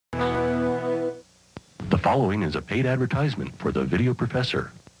following is a paid advertisement for the Video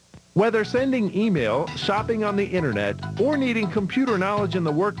Professor. Whether sending email, shopping on the internet, or needing computer knowledge in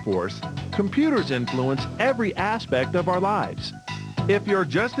the workforce, computers influence every aspect of our lives. If you're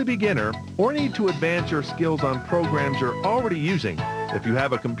just a beginner or need to advance your skills on programs you're already using, if you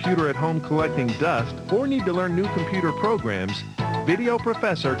have a computer at home collecting dust or need to learn new computer programs, Video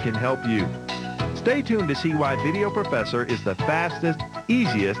Professor can help you. Stay tuned to see why Video Professor is the fastest,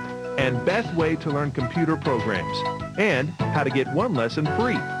 easiest, and best way to learn computer programs, and how to get one lesson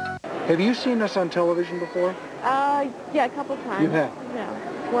free. Have you seen us on television before? Yeah, a couple times. You have?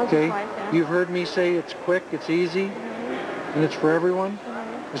 Yeah. Once Okay. or twice, yeah. You've heard me say it's quick, it's easy, and it's for everyone?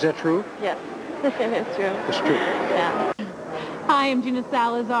 Is that true? Yes. It's true. It's true. Yeah. Hi, I'm Gina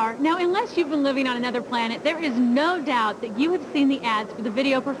Salazar. Now, unless you've been living on another planet, there is no doubt that you have seen the ads for the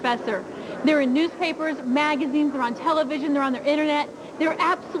Video Professor. They're in newspapers, magazines, they're on television, they're on their internet. They're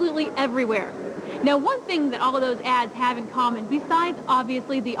absolutely everywhere. Now, one thing that all of those ads have in common, besides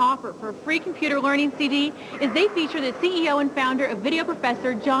obviously the offer for a free computer learning CD, is they feature the CEO and founder of Video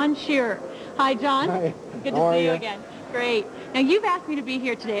Professor, John Scherer. Hi, John. Hi. Good to see you again. Great. Now, you've asked me to be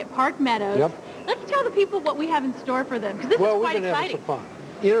here today at Park Meadows. Yep. Let's tell the people what we have in store for them, because this is quite we've been exciting. having some fun.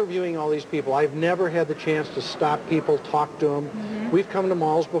 Interviewing all these people, I've never had the chance to stop people, talk to them. We've come to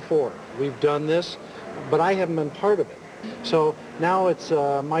malls before. We've done this, but I haven't been part of it. So now it's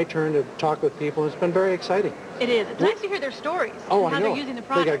my turn to talk with people, and it's been very exciting. It is. It's nice to hear their stories Oh, and how I know. they're using the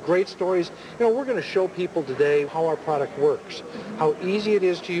product. They got great stories. You know, we're going to show people today how our product works, how easy it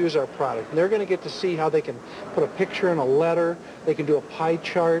is to use our product. And they're going to get to see how they can put a picture in a letter, they can do a pie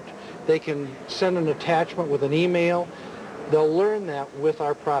chart, they can send an attachment with an email. They'll learn that with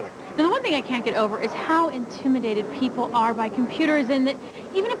our product. Now, the one thing I can't get over is how intimidated people are by computers, and that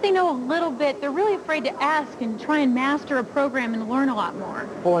even if they know a little bit, they're really afraid to ask and try and master a program and learn a lot more.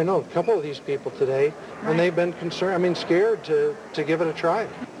 Oh, I know a couple of these people today, and they've been scared to give it a try.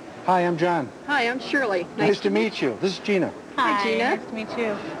 Hi, I'm John. Hi, I'm Shirley. Nice to meet you. This is Gina. Hi, Gina. Nice to meet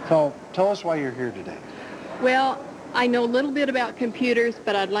you. So tell us why you're here today. Well, I know a little bit about computers,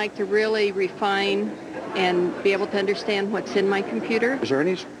 but I'd like to really refine and be able to understand what's in my computer. Is there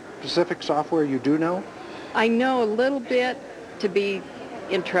any specific software you do know? I know a little bit to be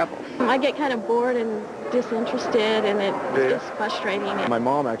in trouble. I get kind of bored and disinterested, and it's just frustrating. My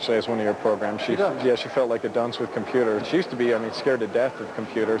mom actually has one of your programs. She does? Yeah, she felt like a dunce with computers. She used to be, scared to death of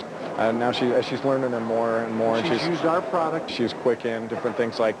computers. And now she's learning them more and more. And She's used our product. She's quick in different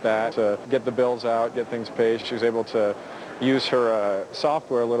things like that to get the bills out, get things paid. She's able to use her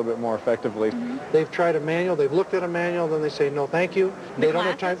software a little bit more effectively. They've tried a manual, they've looked at a manual, then they say, no, thank you. They don't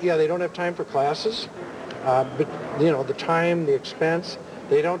have time. Yeah, they don't have time for classes. But, the time, the expense,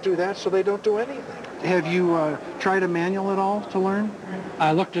 they don't do that, so they don't do anything. Have you tried a manual at all to learn?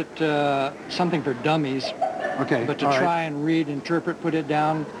 I looked at something for dummies, Okay. but to try and read, interpret, put it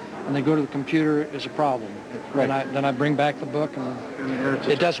down, and then go to the computer is a problem. Right. Then I bring back the book, and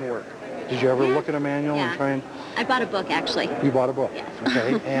it doesn't work. Did you ever look at a manual and try and... I bought a book, actually. You bought a book? Yes.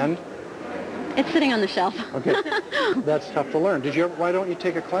 Okay, and? It's sitting on the shelf. Okay, that's tough to learn. Why don't you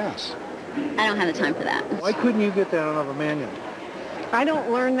take a class? I don't have the time for that. Why couldn't you get that out of a manual? I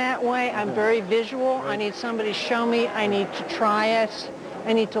don't learn that way. I'm very visual. I need somebody to show me. I need to try it.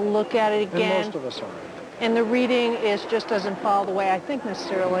 I need to look at it again. And most of us are. And the reading just doesn't follow the way I think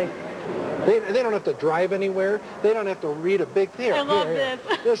necessarily. They don't have to drive anywhere. They don't have to read a big thing. I love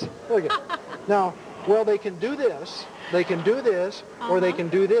this. Look at it. Now, well, they can do this. They can do this, or they can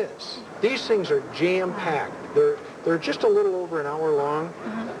do this. These things are jam-packed. They're just a little over an hour long,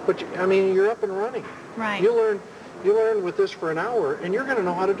 but you're up and running. Right. You learn with this for an hour, and you're going to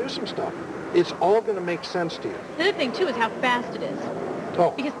know how to do some stuff. It's all going to make sense to you. The other thing, too, is how fast it is.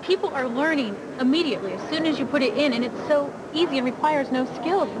 Oh. Because people are learning immediately as soon as you put it in, and it's so easy and requires no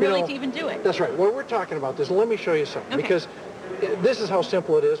skills really to even do it. That's right. Well, we're talking about this. Let me show you something, because this is how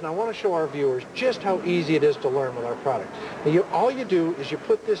simple it is, and I want to show our viewers just how easy it is to learn with our product. Now, all you do is you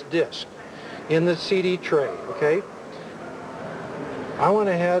put this disc in the CD tray, okay? I went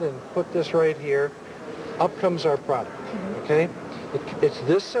ahead and put this right here. Up comes our product, okay? It's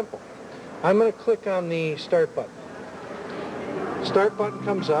this simple. I'm going to click on the start button. Start button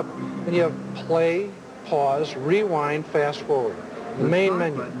comes up, and you have play, pause, rewind, fast forward. The main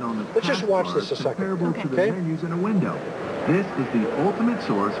menu. Let's just watch this a second. Okay. Menus in a window. This is the ultimate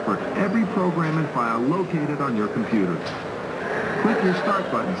source for every program and file located on your computer. Click your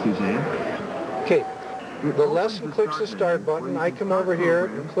start button, Suzanne. Okay. The lesson clicks the start button. I come over here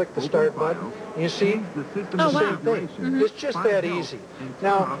and click the start button. You see, it's the same thing. It's just that easy.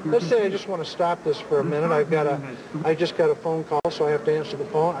 Now, let's say I just want to stop this for a minute. I just got a phone call, so I have to answer the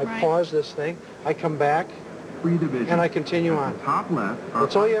phone. I pause this thing. I come back, and I continue on.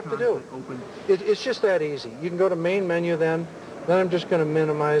 That's all you have to do. It's just that easy. You can go to main menu then. Then I'm just going to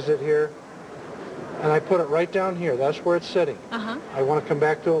minimize it here. And I put it right down here. That's where it's sitting. I want to come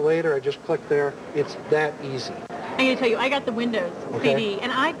back to it later. I just click there. It's that easy. I'm going to tell you, I got the Windows CD,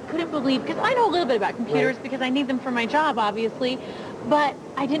 and I couldn't believe, because I know a little bit about computers because I need them for my job, obviously, but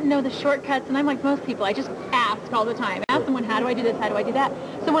I didn't know the shortcuts, and I'm like most people. I just ask all the time. Ask someone, how do I do this? How do I do that?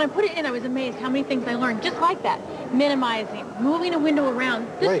 So when I put it in, I was amazed how many things I learned just like that. Minimizing, moving a window around,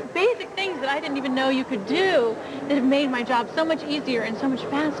 just basic things that I didn't even know you could do that have made my job so much easier and so much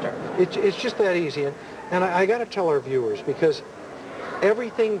faster. It's just that easy. And I got to tell our viewers, because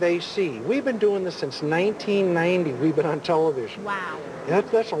everything they see, we've been doing this since 1990. We've been on television. Wow.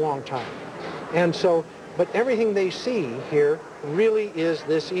 That's a long time. And so, but everything they see here really is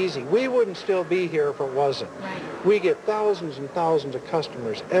this easy. We wouldn't still be here if it wasn't. Right. We get thousands and thousands of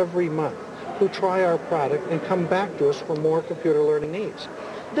customers every month who try our product and come back to us for more computer learning needs.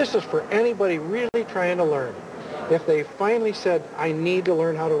 This is for anybody really trying to learn. If they finally said, I need to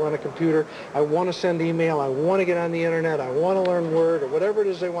learn how to run a computer, I want to send email, I want to get on the internet, I want to learn Word, or whatever it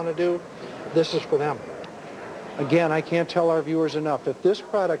is they want to do, this is for them. Again, I can't tell our viewers enough. If this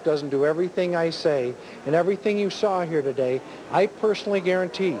product doesn't do everything I say and everything you saw here today, I personally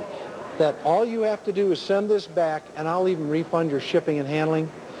guarantee that all you have to do is send this back, and I'll even refund your shipping and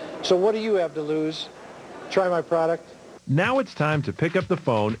handling. So what do you have to lose? Try my product. Now it's time to pick up the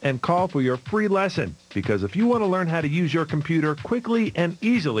phone and call for your free lesson, because if you want to learn how to use your computer quickly and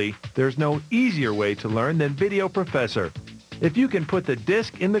easily, there's no easier way to learn than Video Professor. If you can put the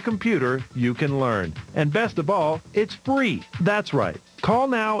disk in the computer, you can learn. And best of all, it's free. That's right. Call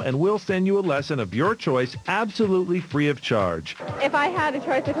now and we'll send you a lesson of your choice absolutely free of charge. If I had a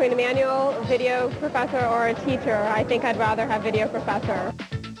choice between a manual, Video Professor, or a teacher, I think I'd rather have Video Professor.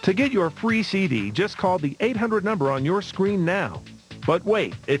 To get your free CD, just call the 800 number on your screen now. But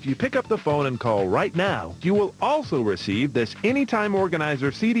wait, if you pick up the phone and call right now, you will also receive this Anytime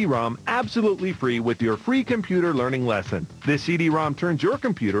Organizer CD-ROM absolutely free with your free computer learning lesson. This CD-ROM turns your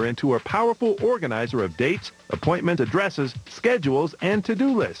computer into a powerful organizer of dates, appointments, addresses, schedules, and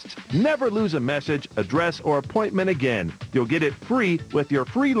to-do lists. Never lose a message, address, or appointment again. You'll get it free with your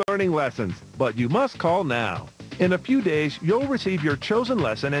free learning lessons, but you must call now. In a few days, you'll receive your chosen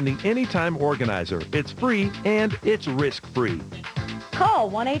lesson and the Anytime Organizer. It's free and it's risk-free.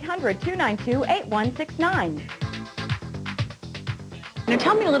 Call 1-800-292-8169. Now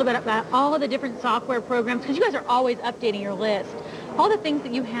tell me a little bit about all of the different software programs, because you guys are always updating your list. All the things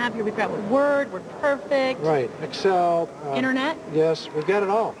that you have here, we've got Word Perfect. Right, Excel. Internet? Yes, we've got it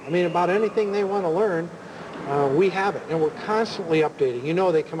all. I mean, about anything they want to learn, we have it, and we're constantly updating. You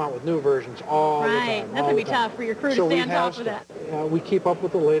know, they come out with new versions all the time. Right, that's going to be tough for your crew to stay on top of that. We keep up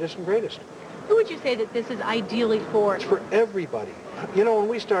with the latest and greatest. Who would you say that this is ideally for? It's for everybody. You know, when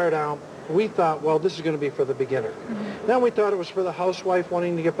we started out, we thought, well, this is going to be for the beginner. Then we thought it was for the housewife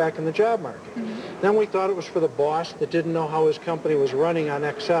wanting to get back in the job market. Then we thought it was for the boss that didn't know how his company was running on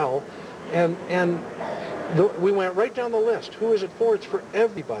Excel. We went right down the list. Who is it for? It's for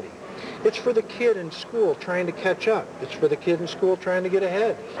everybody. It's for the kid in school trying to catch up. It's for the kid in school trying to get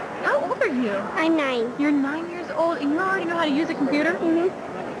ahead. How old are you? I'm 9. You're 9 years old, and you already know how to use a computer?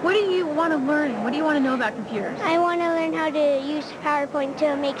 What do you want to learn? What do you want to know about computers? I want to learn how to use PowerPoint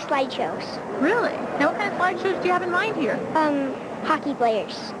to make slideshows. Really? Now, what kind of slideshows do you have in mind here? Hockey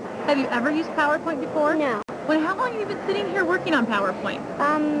players. Have you ever used PowerPoint before? No. Well, how long have you been sitting here working on PowerPoint?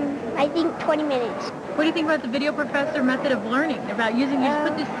 I think 20 minutes. What do you think about the Video Professor method of learning? About using, you just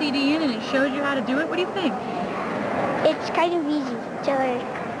put this CD in and it shows you how to do it? What do you think? It's kind of easy to learn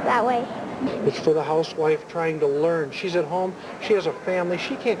that way. It's for the housewife trying to learn. She's at home. She has a family.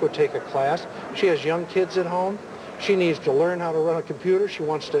 She can't go take a class. She has young kids at home. She needs to learn how to run a computer. She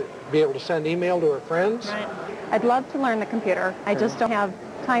wants to be able to send email to her friends. Right. I'd love to learn the computer. I just don't have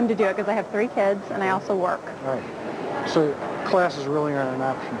time to do it because I have 3 kids and I also work. Right. So classes really aren't an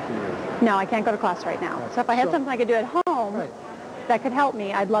option for you. No, I can't go to class right now. So if I had something I could do at home that could help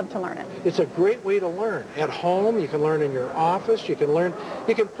me, I'd love to learn it. It's a great way to learn. At home, you can learn in your office. You can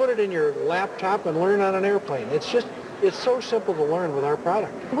put it in your laptop and learn on an airplane. It's so simple to learn with our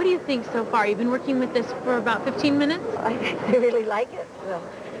product. What do you think so far? You've been working with this for about 15 minutes? I really like it. So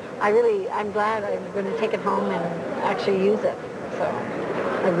I'm glad I'm going to take it home and actually use it. So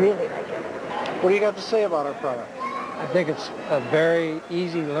I really like it. What do you got to say about our product? I think it's a very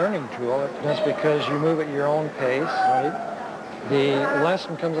easy learning tool. That's because you move at your own pace. Right. The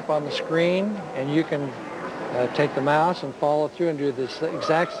lesson comes up on the screen, and you can take the mouse and follow through and do the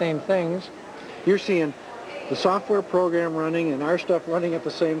exact same things. You're seeing the software program running and our stuff running at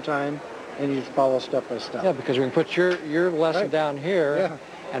the same time, and you follow step by step. Yeah, because we can put your lesson down here,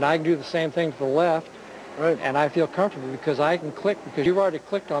 and I can do the same thing to the left, and I feel comfortable because I can click, because you've already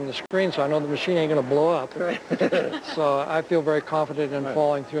clicked on the screen, so I know the machine ain't going to blow up. Right. So I feel very confident in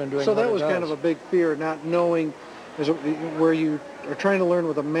following through and doing what it does. So that was kind of a big fear, not knowing, where you are trying to learn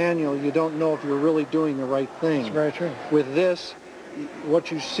with a manual, you don't know if you're really doing the right thing. That's very true. With this, what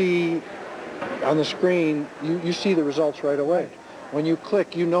you see on the screen, you see the results right away. When you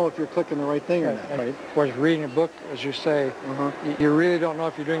click, you know if you're clicking the right thing or not. Right. Of course, reading a book, as you say, you really don't know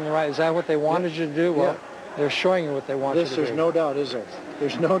if you're doing the right. Is that what they wanted you to do? Well, they're showing you what they want you to do. There's no doubt, is there?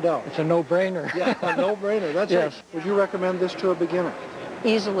 There's no doubt. It's a no-brainer. Yeah, a no-brainer. That's right. Would you recommend this to a beginner?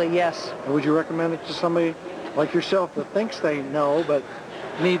 Easily, yes. And would you recommend it to somebody like yourself that thinks they know but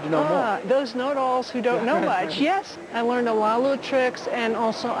need to know more? Those know-it-alls who don't know much. Yes, I learned a lot of little tricks, and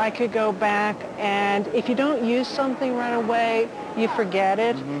also I could go back, and if you don't use something right away, you forget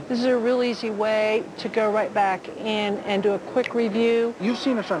it. This is a real easy way to go right back in and do a quick review. You've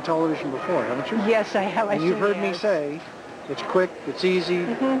seen us on television before, haven't you? Yes, I have. And you've heard me say, it's quick, it's easy,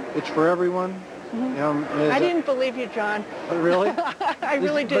 it's for everyone. I didn't believe you, John. Really? I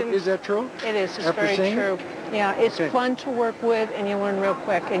really didn't. But is that true? It is. It's After very seeing true. it? Yeah, it's fun to work with, and you learn real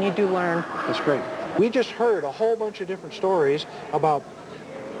quick, and you do learn. That's great. We just heard a whole bunch of different stories about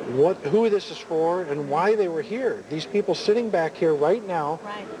who this is for and why they were here. These people sitting back here right now,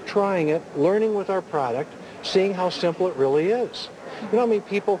 trying it, learning with our product, seeing how simple it really is. You know how many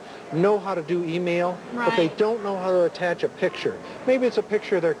people know how to do email, but they don't know how to attach a picture. Maybe it's a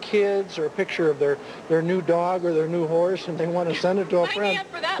picture of their kids or a picture of their new dog or their new horse, and they want to send it to a friend.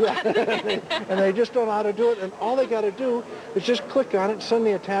 Sign me up for that. And they just don't know how to do it, and all they got to do is just click on it, send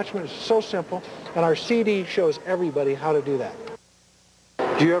the attachment. It's so simple, and our CD shows everybody how to do that.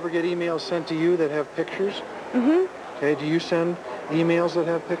 Do you ever get emails sent to you that have pictures? Okay, do you send emails that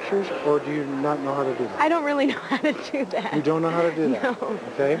have pictures, or do you not know how to do that? I don't really know how to do that. You don't know how to do that? No.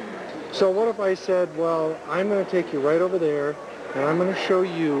 Okay. So what if I said, well, I'm going to take you right over there, and I'm going to show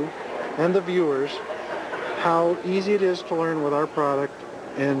you and the viewers how easy it is to learn with our product,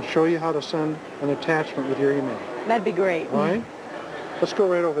 and show you how to send an attachment with your email. That'd be great. All right? Let's go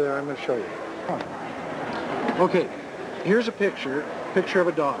right over there. I'm going to show you. Okay. Here's a picture of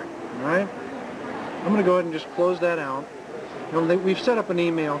a dog. All right? I'm going to go ahead and just close that out. We've set up an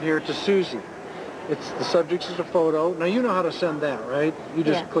email here to Susie. The subject is a photo. Now you know how to send that, right? You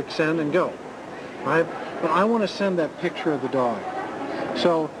just click send and go. Right? But I want to send that picture of the dog.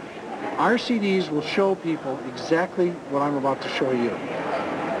 So our CDs will show people exactly what I'm about to show you.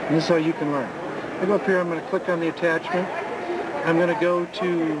 And this is how you can learn. I go up here, I'm going to click on the attachment. I'm going to go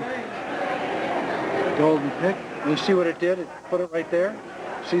to Golden Pick. And you see what it did? It put it right there.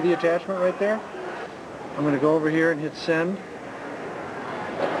 See the attachment right there? I'm going to go over here and hit send.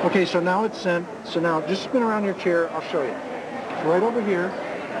 Okay, so now it's sent. So now just spin around your chair. I'll show you. It's right over here.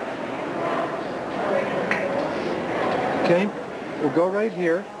 Okay, we'll go right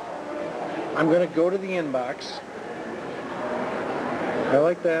here. I'm going to go to the inbox. I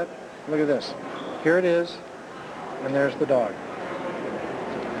like that. Look at this. Here it is, and there's the dog.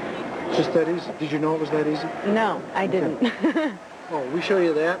 Just that easy. Did you know it was that easy? No, I didn't. Okay. Oh, we show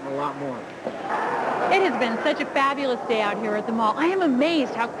you that and a lot more. It has been such a fabulous day out here at the mall. I am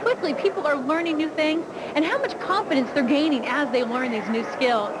amazed how quickly people are learning new things and how much confidence they're gaining as they learn these new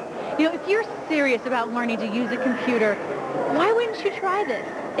skills. You know, if you're serious about learning to use a computer, why wouldn't you try this?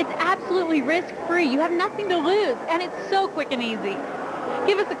 It's absolutely risk-free. You have nothing to lose, and it's so quick and easy.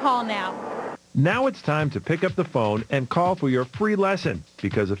 Give us a call now. Now it's time to pick up the phone and call for your free lesson,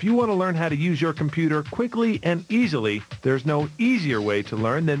 because if you want to learn how to use your computer quickly and easily, there's no easier way to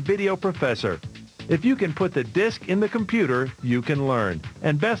learn than Video Professor. If you can put the disk in the computer, you can learn.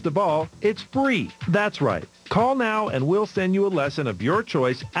 And best of all, it's free. That's right. Call now and we'll send you a lesson of your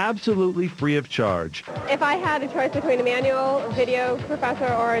choice absolutely free of charge. If I had a choice between a manual, Video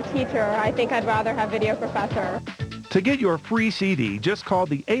Professor, or a teacher, I think I'd rather have Video Professor. To get your free CD, just call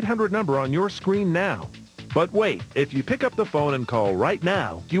the 800 number on your screen now. But wait, if you pick up the phone and call right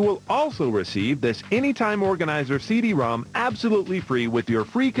now, you will also receive this Anytime Organizer CD-ROM absolutely free with your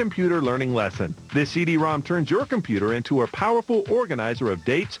free computer learning lesson. This CD-ROM turns your computer into a powerful organizer of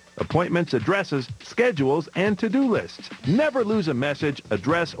dates, appointments, addresses, schedules, and to-do lists. Never lose a message,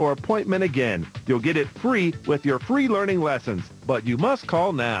 address, or appointment again. You'll get it free with your free learning lessons, but you must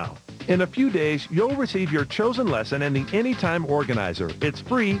call now. In a few days, you'll receive your chosen lesson and the Anytime Organizer. It's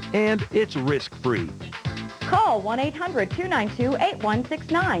free and it's risk-free. Call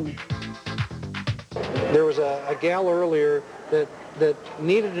 1-800-292-8169. There was a gal earlier that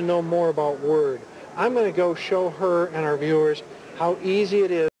needed to know more about Word. I'm going to go show her and our viewers how easy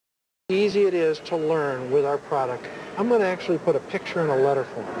it is to learn with our product. I'm going to actually put a picture and a letter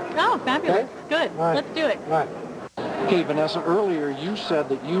for her. Oh, fabulous. Okay? Good. All right. Let's do it. All right. Okay, Vanessa, earlier you said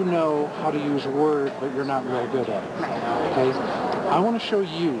that you know how to use Word, but you're not real good at it. Okay? I want to show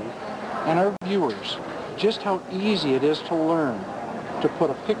you and our viewers just how easy it is to learn to put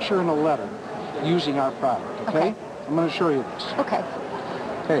a picture and a letter using our product. Okay? I'm going to show you this. Okay.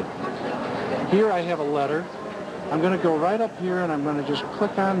 Okay. Here I have a letter. I'm going to go right up here and I'm going to just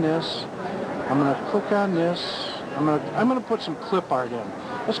click on this. I'm going to click on this. I'm going to put some clip art in.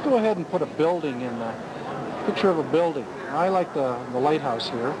 Let's go ahead and put a building in the picture of a building. I like the lighthouse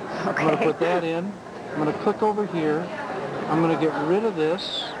here. Okay. I'm going to put that in. I'm going to click over here. I'm going to get rid of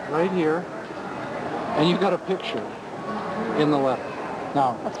this right here. And you've got a picture in the letter.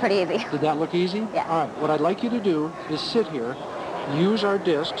 Now, that's pretty easy. Did that look easy? Yeah. All right. What I'd like you to do is sit here, use our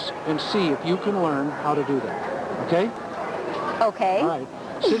discs, and see if you can learn how to do that. Okay? Okay. All right.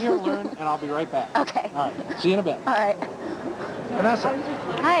 Sit here and learn, and I'll be right back. Okay. All right. See you in a bit. All right. Vanessa.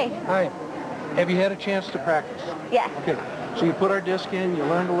 Hi. Hi. Have you had a chance to practice? Yes. Okay. So you put our disc in, you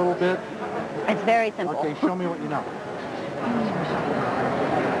learned a little bit? It's very simple. Okay, show me what you know.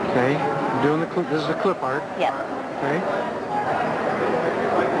 Okay. I'm doing the clip. This is the clip art. Yes. Okay.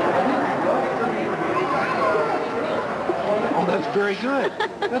 Oh, that's very good.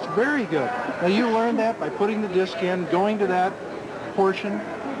 That's very good. Now you learned that by putting the disc in, going to that portion,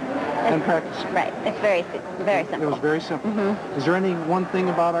 and practicing. Right. It's very simple. It was very simple. Mm-hmm. Is there any one thing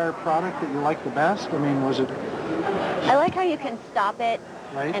about our product that you like the best? I mean, was it? I like how you can stop it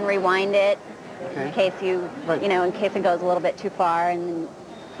and rewind it in case in case it goes a little bit too far and then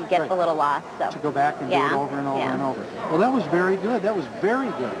you get a little lost. So to go back and do it over and over and over. Well, that was very good. That was very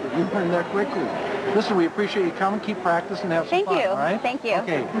good that you learned that quickly. Listen, we appreciate you coming. Keep practicing and have some fun. Thank you. All right? Thank you.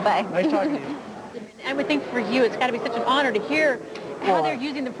 Okay. Bye. Nice talking to you. I would think for you it's got to be such an honor to hear how they're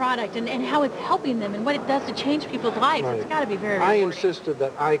using the product and how it's helping them and what it does to change people's lives. It's got to be very rewarding. I insisted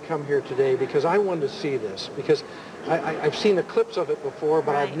that I come here today because I wanted to see this, because I've seen the clips of it before,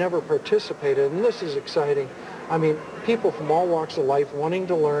 but I've never participated, and this is exciting. I mean, people from all walks of life wanting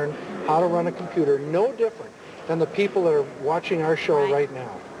to learn how to run a computer, no different than the people that are watching our show right now.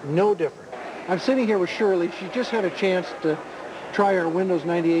 No different. I'm sitting here with Shirley. She just had a chance to try our Windows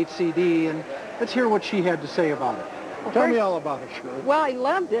 98 CD, and let's hear what she had to say about it. Well, Tell me all about it, Shirley. Well, I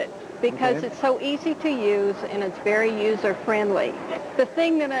loved it because it's so easy to use and it's very user-friendly. The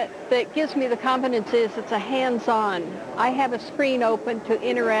thing that gives me the confidence is it's a hands-on. I have a screen open to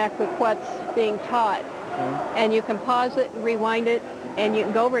interact with what's being taught. And you can pause it, rewind it, and you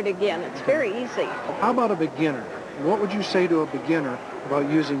can go over it again. It's very easy. How about a beginner? What would you say to a beginner about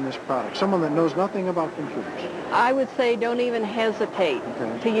using this product? Someone that knows nothing about computers. I would say don't even hesitate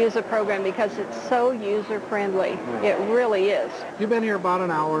to use a program because it's so user-friendly. It really is. You've been here about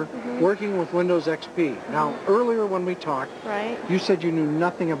an hour working with Windows XP. Now, earlier when we talked, you said you knew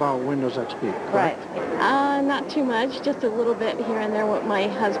nothing about Windows XP, correct? Not too much, just a little bit here and there what my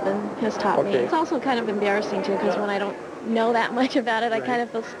husband has taught me. It's also kind of embarrassing too because when I don't know that much about it, I kind of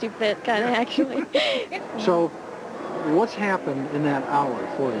feel stupid, kind of actually. So, what's happened in that hour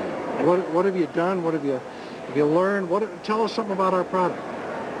for you? What have you done? What have you learned? Tell us something about our product.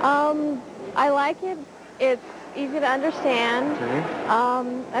 I like it. It's easy to understand.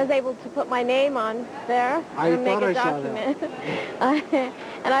 I was able to put my name on there and make a document.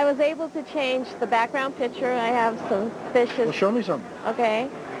 And I was able to change the background picture. I have some fishes. Well, show me something. Okay.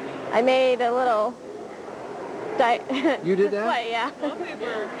 I made a little you did that? Yeah.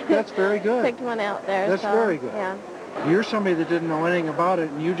 That's very good. Picked one out there. That's very good. Yeah. You're somebody that didn't know anything about it,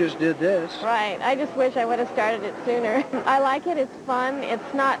 and you just did this. Right. I just wish I would have started it sooner. I like it. It's fun.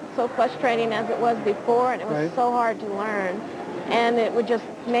 It's not so frustrating as it was before, and it was so hard to learn. And it would just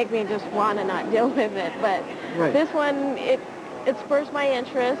make me just want to not deal with it. But this one, it spurs my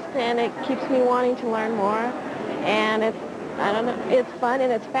interest, and it keeps me wanting to learn more. And it's, I don't know, it's fun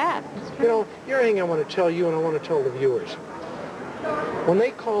and it's fast. You know, here's the thing I want to tell you and I want to tell the viewers. When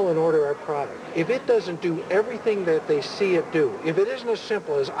they call and order our product, if it doesn't do everything that they see it do, if it isn't as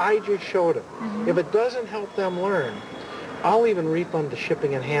simple as I just showed them, if it doesn't help them learn, I'll even refund the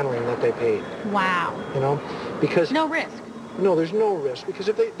shipping and handling that they paid. Wow. You know, because... No risk. No, there's no risk. Because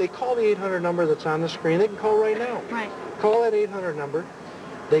if they call the 800 number that's on the screen, they can call right now. Right. Call that 800 number.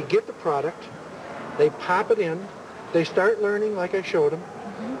 They get the product. They pop it in. They start learning like I showed them.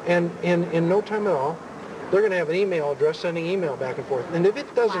 And in no time at all, they're going to have an email address sending email back and forth. And if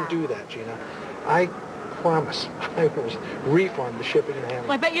it doesn't do that, Gina, I promise I will refund the shipping and handling.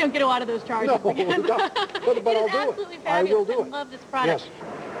 Well, I bet you don't get a lot of those charges. No, but I'll do it. I will do it. I love this product. Yes.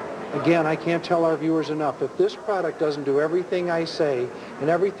 Again, I can't tell our viewers enough. If this product doesn't do everything I say and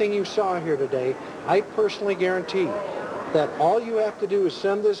everything you saw here today, I personally guarantee that all you have to do is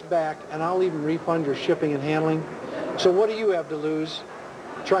send this back, and I'll even refund your shipping and handling. So what do you have to lose?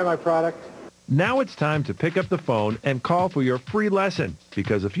 Try my product. Now it's time to pick up the phone and call for your free lesson,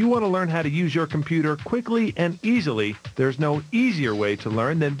 because if you want to learn how to use your computer quickly and easily, there's no easier way to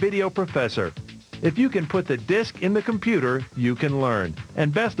learn than Video Professor. If you can put the disk in the computer, you can learn.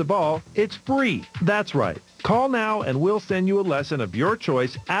 And best of all, it's free. That's right. Call now and we'll send you a lesson of your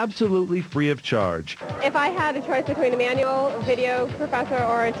choice absolutely free of charge. If I had a choice between a manual, Video Professor,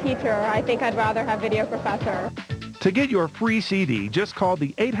 or a teacher, I think I'd rather have Video Professor. To get your free CD, just call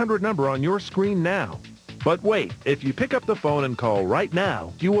the 800 number on your screen now. But wait, if you pick up the phone and call right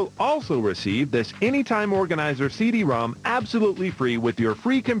now, you will also receive this Anytime Organizer CD-ROM absolutely free with your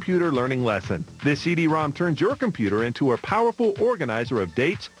free computer learning lesson. This CD-ROM turns your computer into a powerful organizer of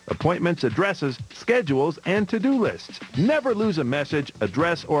dates, appointments, addresses, schedules, and to-do lists. Never lose a message,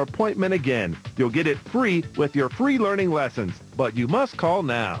 address, or appointment again. You'll get it free with your free learning lessons, but you must call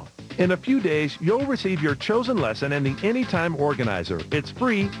now. In a few days, you'll receive your chosen lesson in the Anytime Organizer. It's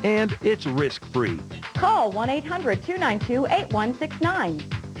free and it's risk-free. Call 1-800-292-8169.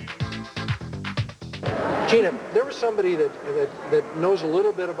 Gina, there was somebody that knows a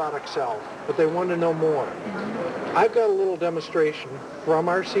little bit about Excel, but they want to know more. I've got a little demonstration from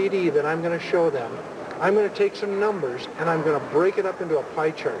our CD that I'm going to show them. I'm going to take some numbers and I'm going to break it up into a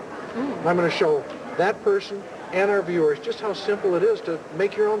pie chart. I'm going to show that person and our viewers just how simple it is to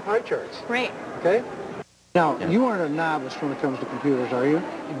make your own pie charts. Great. Okay? Now, you aren't a novice when it comes to computers, are you?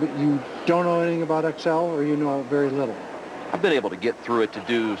 You don't know anything about Excel, or you know very little? I've been able to get through it to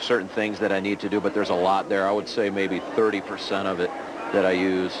do certain things that I need to do, but there's a lot there. I would say maybe 30% of it that I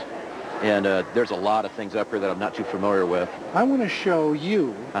use. And there's a lot of things up here that I'm not too familiar with. I want to show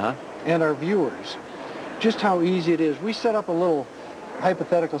you and our viewers just how easy it is. We set up a little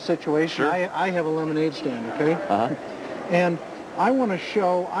hypothetical situation. Sure. I have a lemonade stand, okay? And I want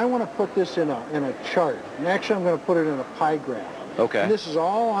to put this in a chart. And actually, I'm going to put it in a pie graph. Okay. And this is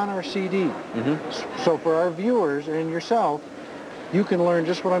all on our CD. So for our viewers and yourself, you can learn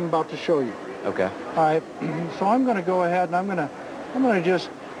just what I'm about to show you. Okay. All right. So I'm going to go ahead and I'm going to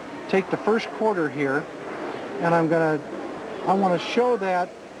just take the first quarter here, and I want to show that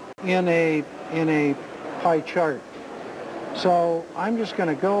in a pie chart. So I'm just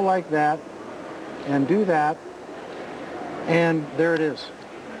going to go like that and do that, and there it is.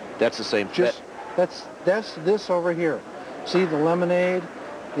 That's the same. That's this over here. See the lemonade,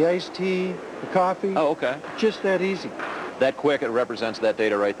 the iced tea, the coffee. Oh, okay. Just that easy. That quick, it represents that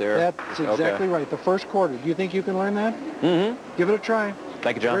data right there. That's exactly right. The first quarter. Do you think you can learn that? Give it a try.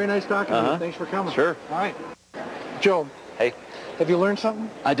 Thank you, John. Very nice talking to you. Thanks for coming. Sure. All right. Joe. Hey. Have you learned something?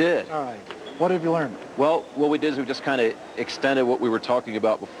 I did. All right. What have you learned? Well, what we did is we just kind of extended what we were talking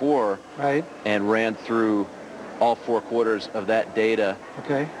about before. Right. And ran through all 4 quarters of that data.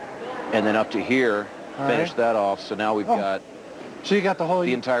 Okay. And then up to here, finished that off. So now we've got... So you got the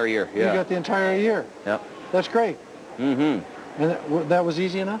entire year, yeah. You got the entire year. Yep. That's great. And that was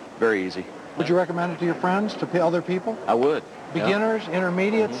easy enough? Very easy. Would you recommend it to your friends, to other people? I would. Beginners,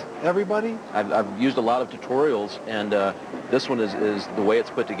 intermediates, everybody? I've used a lot of tutorials, and this one is the way it's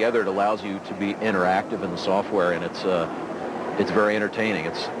put together. It allows you to be interactive in the software, and it's very entertaining.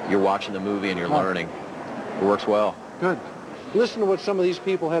 You're watching the movie and you're learning. It works well. Good. Listen to what some of these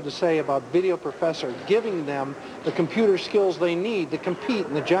people had to say about Video Professor giving them the computer skills they need to compete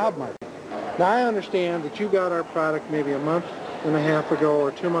in the job market. Now, I understand that you got our product maybe a month and a half ago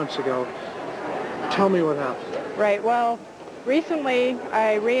or 2 months ago. Tell me what happened. Right. Well, recently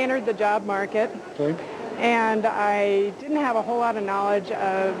I re-entered the job market. Okay. And I didn't have a whole lot of knowledge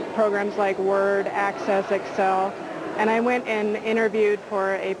of programs like Word, Access, Excel. And I went and interviewed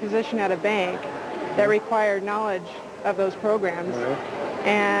for a position at a bank that required knowledge of those programs.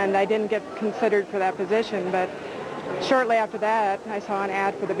 And I didn't get considered for that position, but shortly after that, I saw an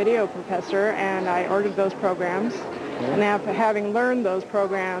ad for the Video Professor, and I ordered those programs. And after having learned those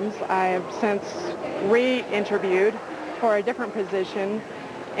programs, I have since re-interviewed for a different position,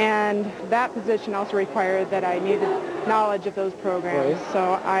 and that position also required that I needed knowledge of those programs.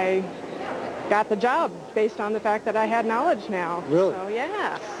 So I got the job based on the fact that I had knowledge now. Really? So,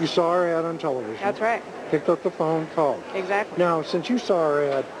 yeah. You saw our ad on television. That's right. Picked up the phone, called. Exactly. Now, since you saw our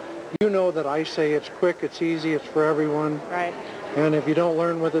ad, you know that I say it's quick, it's easy, it's for everyone. Right. And if you don't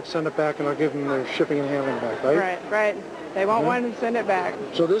learn with it, send it back, and I'll give them their shipping and handling back, right? Right, right. They won't want to send it back.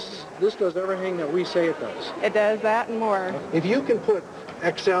 So this does everything that we say it does. It does that and more. If you can put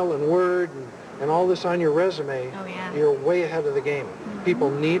Excel and Word and all this on your resume, you're way ahead of the game. People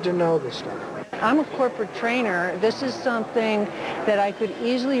need to know this stuff. I'm a corporate trainer. This is something that I could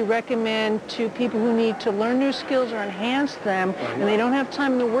easily recommend to people who need to learn new skills or enhance them, and they don't have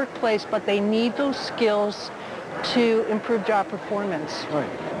time in the workplace, but they need those skills to improve job performance. Right.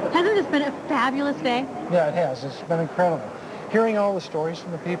 Hasn't this been a fabulous day? Yeah, it has. It's been incredible. Hearing all the stories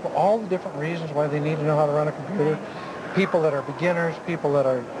from the people, all the different reasons why they need to know how to run a computer, people that are beginners, people that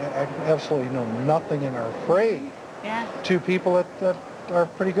are absolutely know nothing and are afraid, to people that are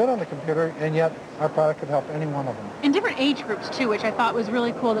pretty good on the computer, and yet our product could help any one of them. In different age groups, too, which I thought was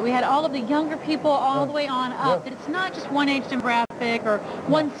really cool, that we had all of the younger people all the way on up, that it's not just one age demographic or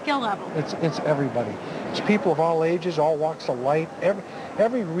one skill level. It's everybody. It's people of all ages, all walks of life.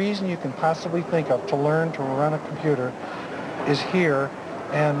 Every reason you can possibly think of to learn to run a computer is here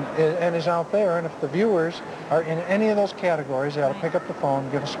and is out there. And if the viewers are in any of those categories, they ought to pick up the phone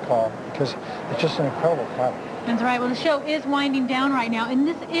and give us a call, because it's just an incredible product. That's right. Well, the show is winding down right now, and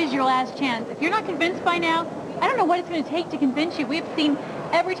this is your last chance. If you're not convinced by now, I don't know what it's going to take to convince you. We've seen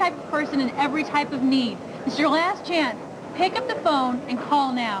every type of person and every type of need. It's your last chance. Pick up the phone and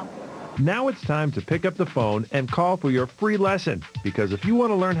call now. Now it's time to pick up the phone and call for your free lesson, because if you want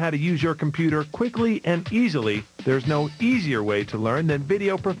to learn how to use your computer quickly and easily, there's no easier way to learn than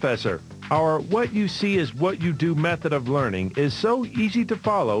Video Professor. Our what you see is what you do method of learning is so easy to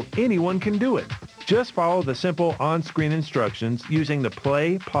follow, anyone can do it. Just follow the simple on-screen instructions using the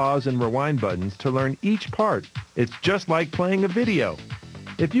play, pause, and rewind buttons to learn each part. It's just like playing a video.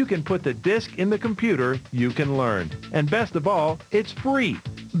 If you can put the disc in the computer, you can learn. And best of all, it's free.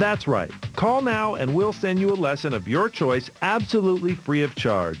 That's right. Call now and we'll send you a lesson of your choice absolutely free of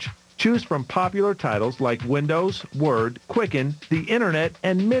charge. Choose from popular titles like Windows, Word, Quicken, the Internet,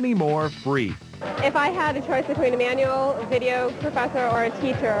 and many more free. If I had a choice between a manual, Video Professor, or a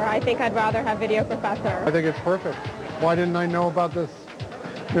teacher, I think I'd rather have Video Professor. I think it's perfect. Why didn't I know about this,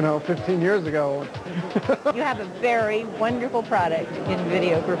 15 years ago? You have a very wonderful product in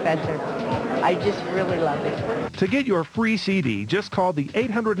Video Professor. I just really love it. To get your free CD, just call the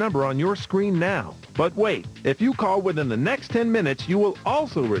 800 number on your screen now. But wait, if you call within the next 10 minutes, you will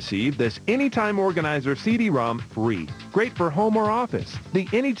also receive this Anytime Organizer CD-ROM free. Great for home or office. The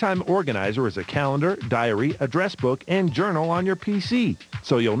Anytime Organizer is a calendar, diary, address book, and journal on your PC,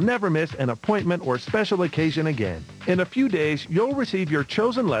 so you'll never miss an appointment or special occasion again. In a few days, you'll receive your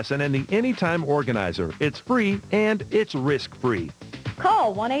chosen lesson in the Anytime Organizer. It's free and it's risk-free.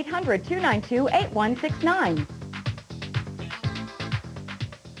 Call 1-800-292-8169.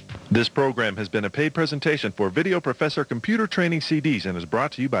 This program has been a paid presentation for Video Professor Computer Training CDs and is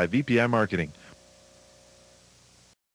brought to you by VPI Marketing.